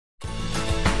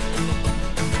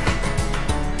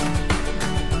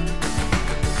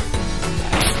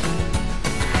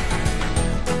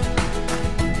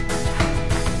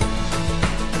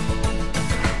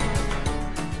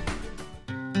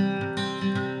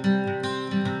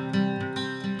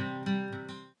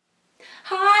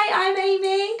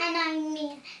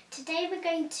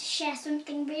going to share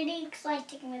something really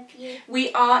exciting with you.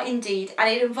 We are indeed, and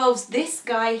it involves this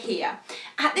guy here.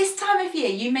 At this time of year,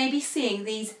 you may be seeing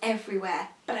these everywhere,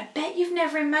 but I bet you've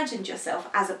never imagined yourself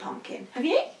as a pumpkin. Have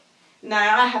you? No,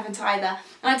 I haven't either.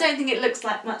 And I don't think it looks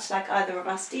much like either of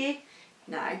us, do you?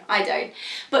 No, I don't.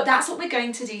 But that's what we're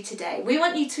going to do today. We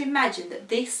want you to imagine that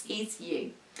this is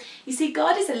you. You see,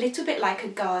 God is a little bit like a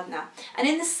gardener, and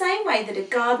in the same way that a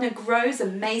gardener grows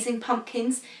amazing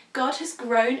pumpkins, God has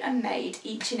grown and made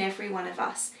each and every one of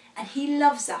us, and He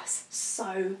loves us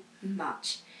so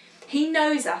much. He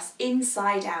knows us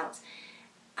inside out,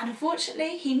 and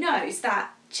unfortunately He knows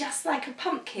that just like a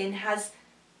pumpkin has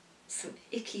some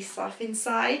icky stuff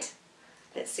inside,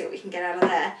 let's see what we can get out of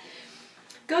there,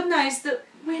 God knows that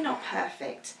we're not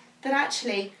perfect, that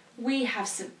actually we have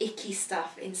some icky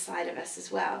stuff inside of us as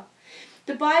well.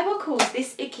 The Bible calls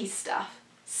this icky stuff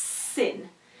sin.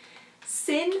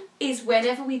 Sin is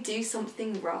whenever we do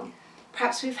something wrong.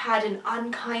 Perhaps we've had an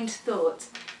unkind thought.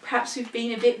 Perhaps we've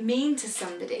been a bit mean to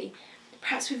somebody.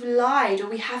 Perhaps we've lied or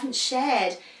we haven't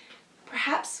shared.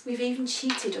 Perhaps we've even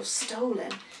cheated or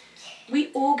stolen.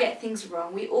 We all get things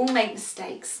wrong. We all make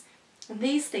mistakes. And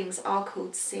these things are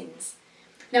called sins.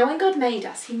 Now, when God made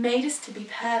us, He made us to be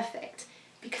perfect,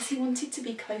 because He wanted to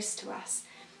be close to us.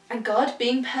 And God,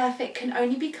 being perfect, can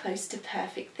only be close to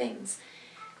perfect things.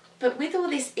 But with all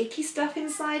this icky stuff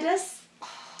inside us,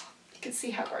 you can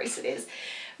see how gross it is.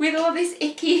 With all this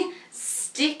icky,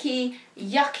 sticky,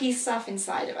 yucky stuff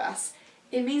inside of us,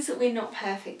 it means that we're not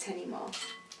perfect anymore.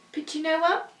 But you know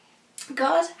what?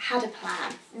 God had a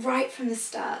plan right from the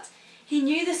start. He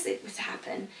knew this would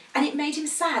happen, and it made Him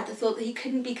sad, the thought that He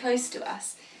couldn't be close to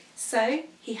us. So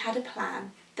He had a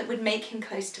plan that would make Him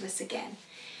close to us again.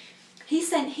 He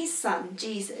sent His Son,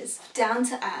 Jesus, down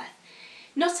to earth,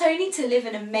 not only to live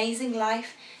an amazing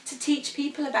life, to teach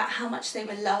people about how much they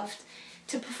were loved,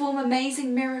 to perform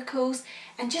amazing miracles,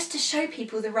 and just to show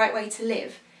people the right way to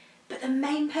live, but the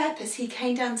main purpose He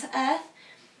came down to earth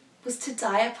was to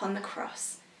die upon the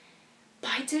cross.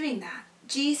 By doing that,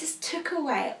 Jesus took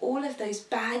away all of those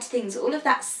bad things, all of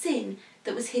that sin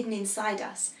that was hidden inside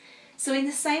us. So in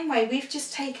the same way, we've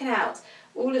just taken out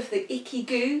all of the icky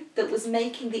goo that was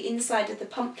making the inside of the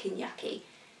pumpkin yucky.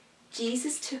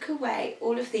 Jesus took away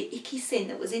all of the icky sin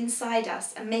that was inside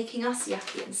us and making us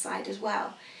yucky inside as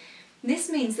well. And this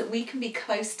means that we can be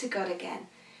close to God again.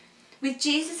 With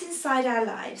Jesus inside our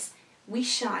lives, we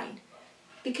shine,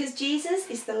 because Jesus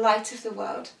is the light of the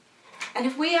world. And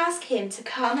if we ask Him to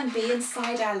come and be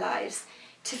inside our lives,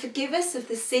 to forgive us of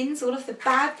the sins, all of the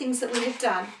bad things that we have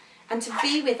done, and to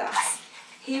be with us,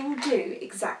 He will do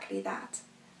exactly that.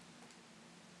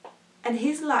 And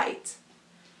His light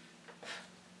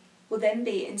will then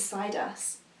be inside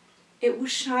us. It will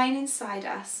shine inside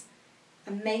us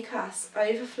and make us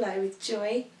overflow with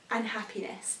joy and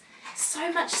happiness.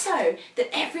 So much so that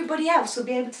everybody else will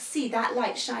be able to see that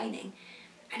light shining.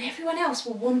 And everyone else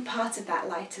will want part of that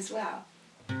light as well.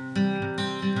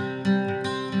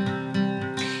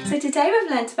 So today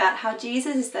we've learnt about how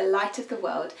Jesus is the light of the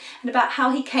world, and about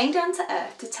how He came down to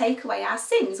earth to take away our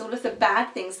sins, all of the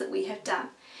bad things that we have done.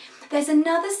 There's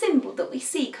another symbol that we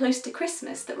see close to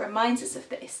Christmas that reminds us of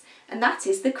this, and that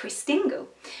is the Christingle.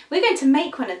 We're going to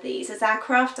make one of these as our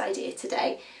craft idea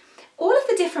today. All of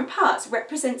the different parts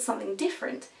represent something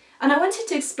different, and I wanted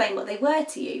to explain what they were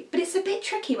to you, but it's a bit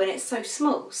tricky when it's so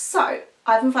small, so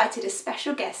I've invited a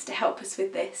special guest to help us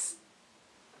with this.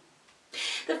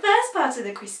 The first part of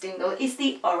the Christingle is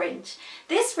the orange.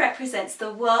 This represents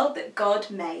the world that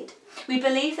God made. We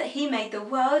believe that He made the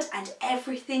world and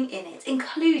everything in it,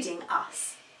 including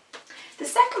us. The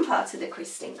second part of the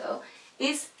Christingle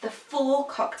is the 4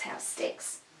 cocktail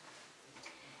sticks.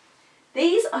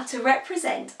 These are to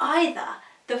represent either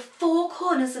the 4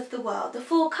 corners of the world, the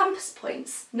 4 compass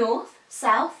points, north,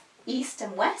 south, east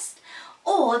and west,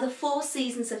 or the 4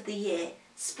 seasons of the year,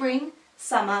 spring,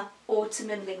 summer, autumn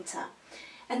and winter.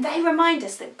 And they remind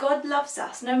us that God loves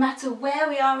us no matter where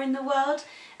we are in the world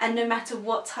and no matter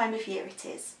what time of year it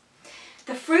is.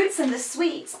 The fruits and the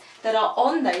sweets that are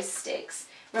on those sticks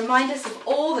remind us of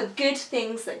all the good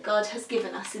things that God has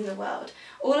given us in the world,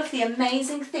 all of the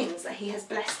amazing things that He has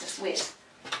blessed us with.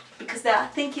 Because I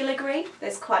think you'll agree,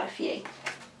 there's quite a few.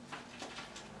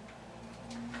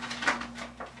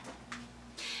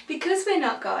 Because we're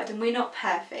not God and we're not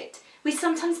perfect, we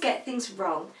sometimes get things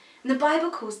wrong, and the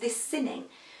Bible calls this sinning.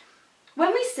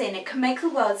 When we sin, it can make the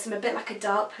world seem a bit like a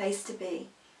dark place to be.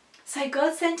 So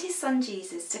God sent His Son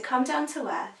Jesus to come down to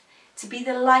earth, to be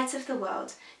the light of the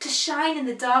world, to shine in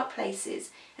the dark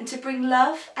places, and to bring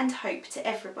love and hope to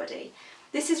everybody.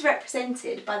 This is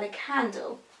represented by the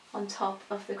candle on top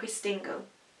of the Christingle.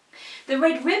 The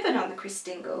red ribbon on the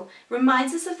Christingle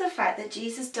reminds us of the fact that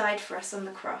Jesus died for us on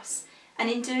the cross, and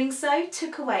in doing so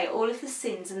took away all of the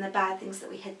sins and the bad things that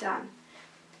we had done.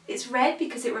 It's red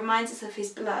because it reminds us of his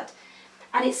blood,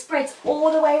 and it spreads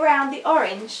all the way around the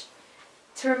orange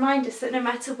to remind us that no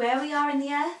matter where we are in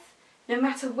the earth, no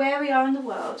matter where we are in the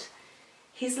world,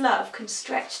 his love can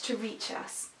stretch to reach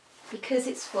us, because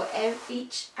it's for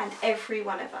each and every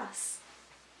one of us.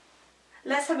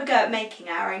 Let's have a go at making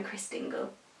our own Christingle.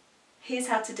 Here's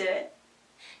how to do it.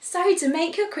 So to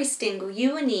make your Christingle,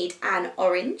 you will need an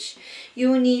orange, you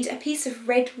will need a piece of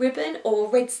red ribbon or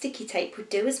red sticky tape would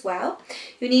do as well,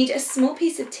 you'll need a small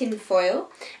piece of tin foil,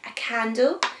 a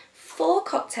candle, 4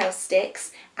 cocktail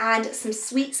sticks and some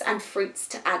sweets and fruits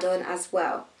to add on as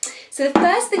well. So the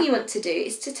first thing you want to do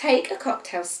is to take a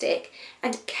cocktail stick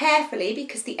and carefully,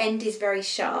 because the end is very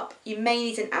sharp, you may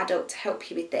need an adult to help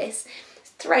you with this,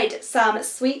 thread some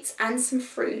sweets and some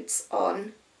fruits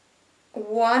on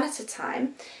one at a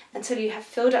time until you have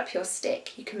filled up your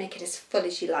stick. You can make it as full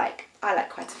as you like. I like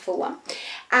quite a full one.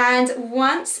 And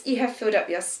once you have filled up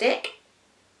your stick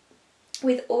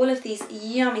with all of these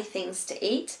yummy things to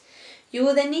eat, you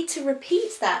will then need to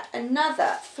repeat that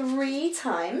another 3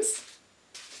 times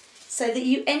so that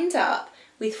you end up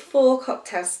with 4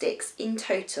 cocktail sticks in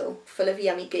total full of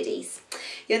yummy goodies.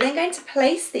 You're then going to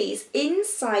place these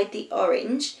inside the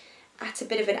orange at a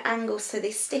bit of an angle so they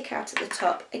stick out at the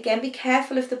top. Again, be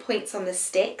careful of the points on the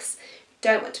sticks.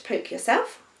 Don't want to poke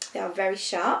yourself. They are very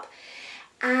sharp.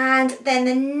 And then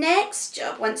the next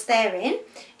job, once they're in,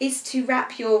 is to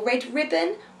wrap your red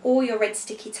ribbon or your red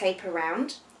sticky tape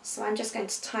around. So I'm just going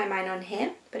to tie mine on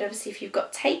here, but obviously if you've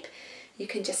got tape, you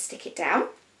can just stick it down.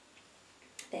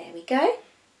 There we go.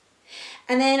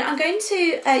 And then I'm going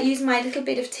to use my little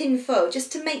bit of tin foil just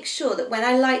to make sure that when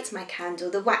I light my candle,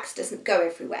 the wax doesn't go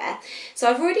everywhere. So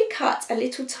I've already cut a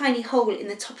little tiny hole in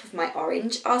the top of my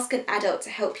orange. Ask an adult to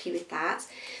help you with that.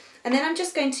 And then I'm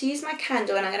just going to use my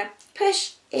candle and I'm going to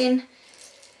push in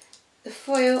the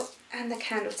foil and the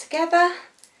candle together.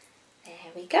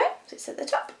 There we go, so it's at the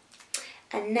top.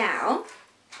 And now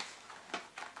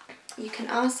you can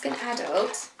ask an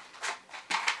adult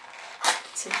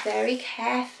to very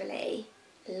carefully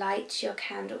light your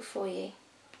candle for you.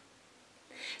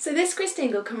 So this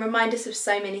Christingle can remind us of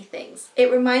so many things.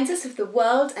 It reminds us of the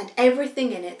world and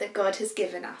everything in it that God has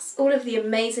given us, all of the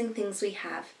amazing things we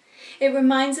have. It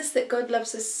reminds us that God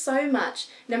loves us so much,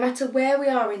 no matter where we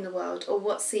are in the world or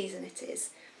what season it is.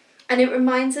 And it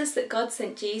reminds us that God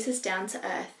sent Jesus down to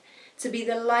earth to be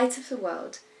the light of the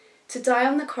world, to die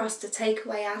on the cross to take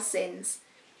away our sins,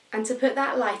 and to put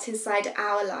that light inside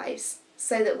our lives,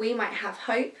 so that we might have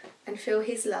hope and feel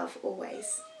his love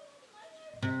always.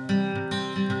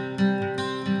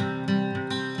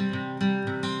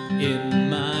 In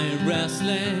my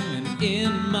wrestling and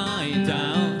in my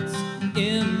doubts,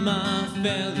 in my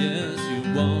failures, you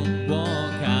won't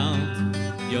walk out.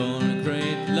 Your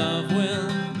great love will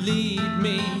lead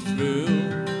me through.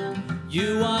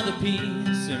 You are the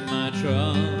peace in my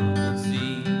troubled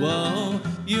sea. Whoa,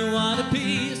 you are the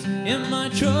peace in my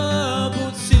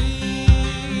troubled sea.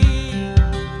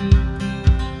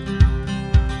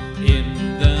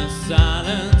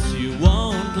 Silence you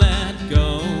won't let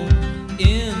go.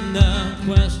 In the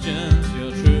questions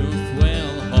your truth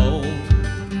will hold.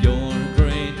 Your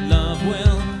great love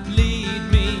will lead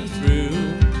me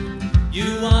through.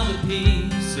 You are the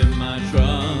peace in my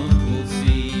troubled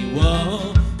sea.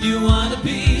 Whoa, you are the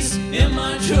peace in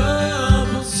my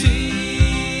troubled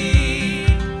sea.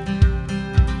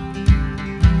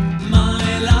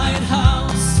 My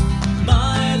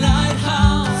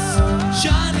lighthouse,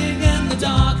 shining in the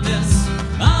darkness,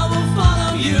 I will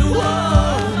follow you. Oh,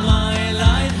 my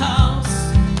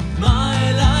lighthouse,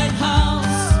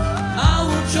 I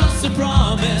will trust the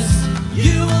promise.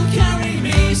 You will carry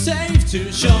me safe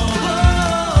to shore.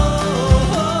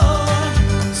 Oh,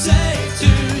 safe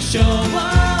to shore.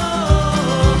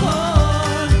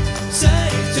 Oh,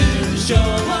 safe to shore.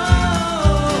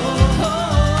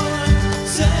 Oh,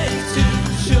 safe to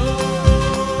shore.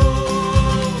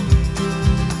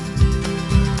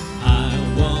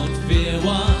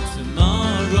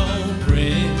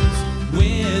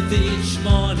 Each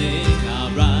morning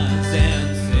I'll rise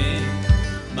and sing.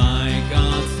 My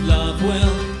God's love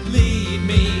will lead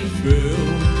me through.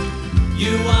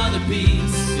 You are the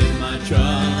peace in my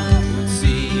troubled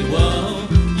sea. Whoa,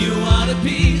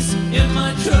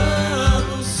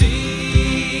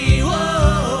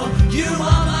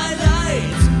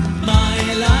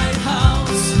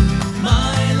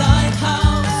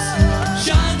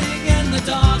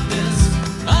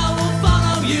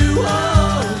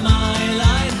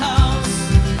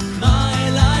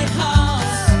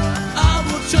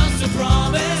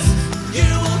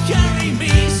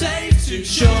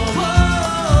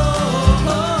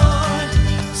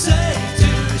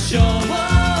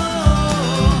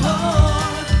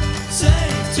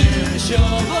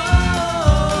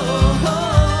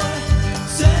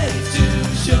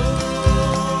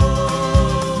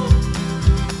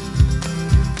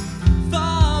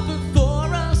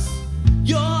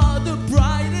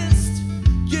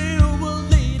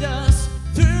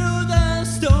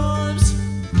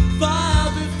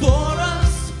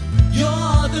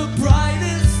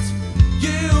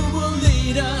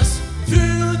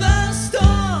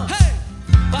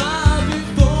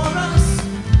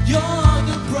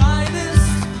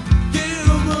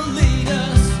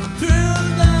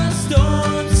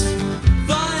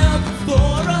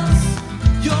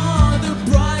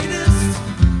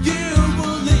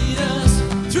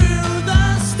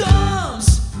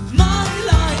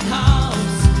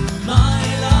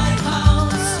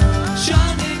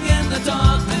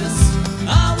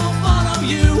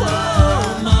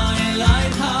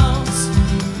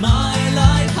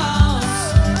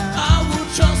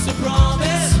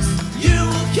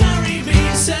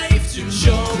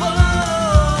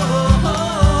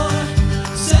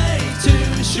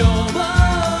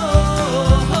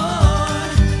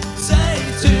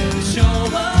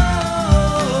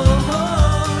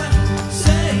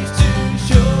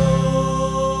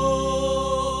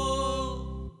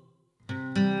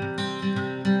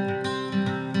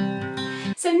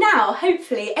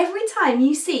 hopefully every time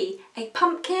you see a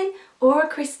pumpkin or a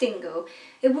Christingle,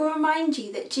 it will remind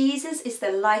you that Jesus is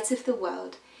the light of the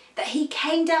world, that he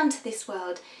came down to this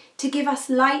world to give us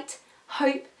light,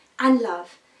 hope and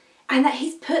love, and that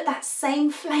he's put that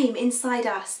same flame inside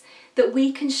us that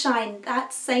we can shine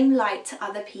that same light to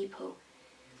other people.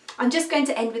 I'm just going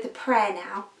to end with a prayer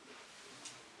now.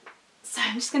 So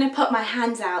I'm just going to put my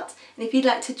hands out, and if you'd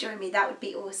like to join me, that would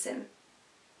be awesome.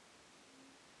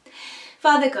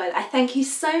 Father God, I thank you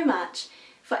so much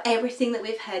for everything that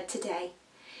we've heard today.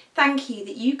 Thank you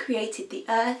that you created the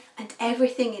earth and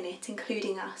everything in it,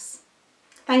 including us.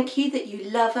 Thank you that you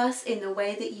love us in the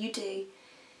way that you do,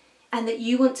 and that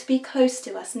you want to be close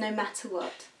to us no matter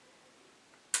what.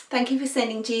 Thank you for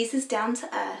sending Jesus down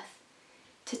to earth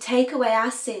to take away our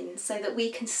sins so that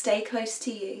we can stay close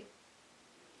to you.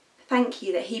 Thank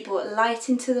you that he brought light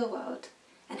into the world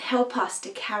and help us to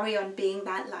carry on being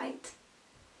that light.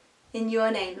 In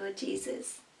your name, Lord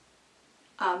Jesus.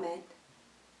 Amen.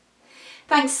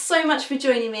 Thanks so much for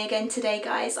joining me again today,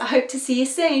 guys. I hope to see you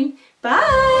soon.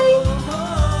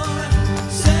 Bye!